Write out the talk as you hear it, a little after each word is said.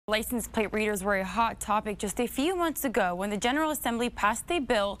License plate readers were a hot topic just a few months ago when the General Assembly passed a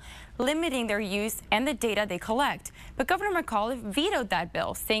bill limiting their use and the data they collect. But Governor McAuliffe vetoed that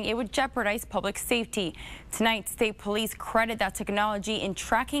bill, saying it would jeopardize public safety. Tonight, state police credit that technology in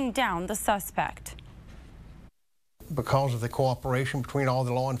tracking down the suspect. Because of the cooperation between all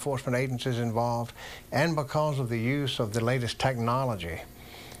the law enforcement agencies involved and because of the use of the latest technology,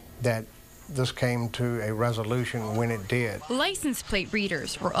 that this came to a resolution when it did. License plate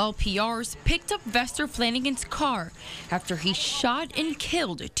readers, or LPRs, picked up Vester Flanagan's car after he shot and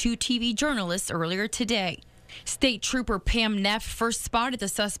killed two TV journalists earlier today. State Trooper Pam Neff first spotted the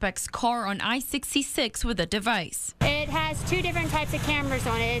suspect's car on I-66 with a device. It has two different types of cameras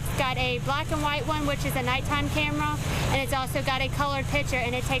on it. It's got a black and white one, which is a nighttime camera, and it's also got a colored picture,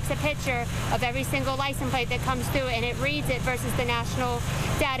 and it takes a picture of every single license plate that comes through, and it reads it versus the national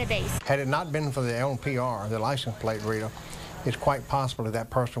database. Had it not been for the LPR, the license plate reader, it's quite possible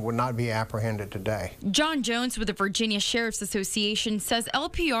that person would not be apprehended today. John Jones with the Virginia Sheriff's Association says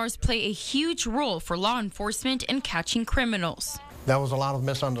LPRs play a huge role for law enforcement in catching criminals. There was a lot of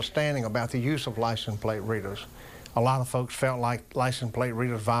misunderstanding about the use of license plate readers. A lot of folks felt like license plate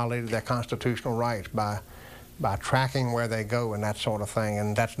readers violated their constitutional rights by tracking where they go and that sort of thing,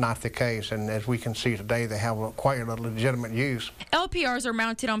 and that's not the case. And as we can see today, they have quite a legitimate use. LPRs are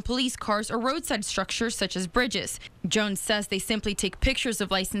mounted on police cars or roadside structures such as bridges. Jones says they simply take pictures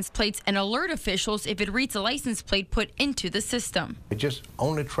of license plates and alert officials if it reads a license plate put into the system. It just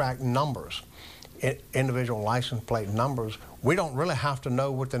only track numbers, individual license plate numbers. We don't really have to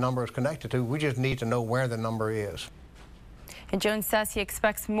know what the number is connected to. We just need to know where the number is. And Jones says he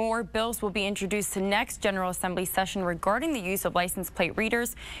expects more bills will be introduced to next General Assembly session regarding the use of license plate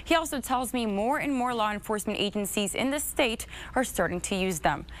readers. He also tells me more and more law enforcement agencies in the state are starting to use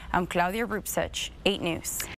them. I'm Claudia, Rupcich, 8 News.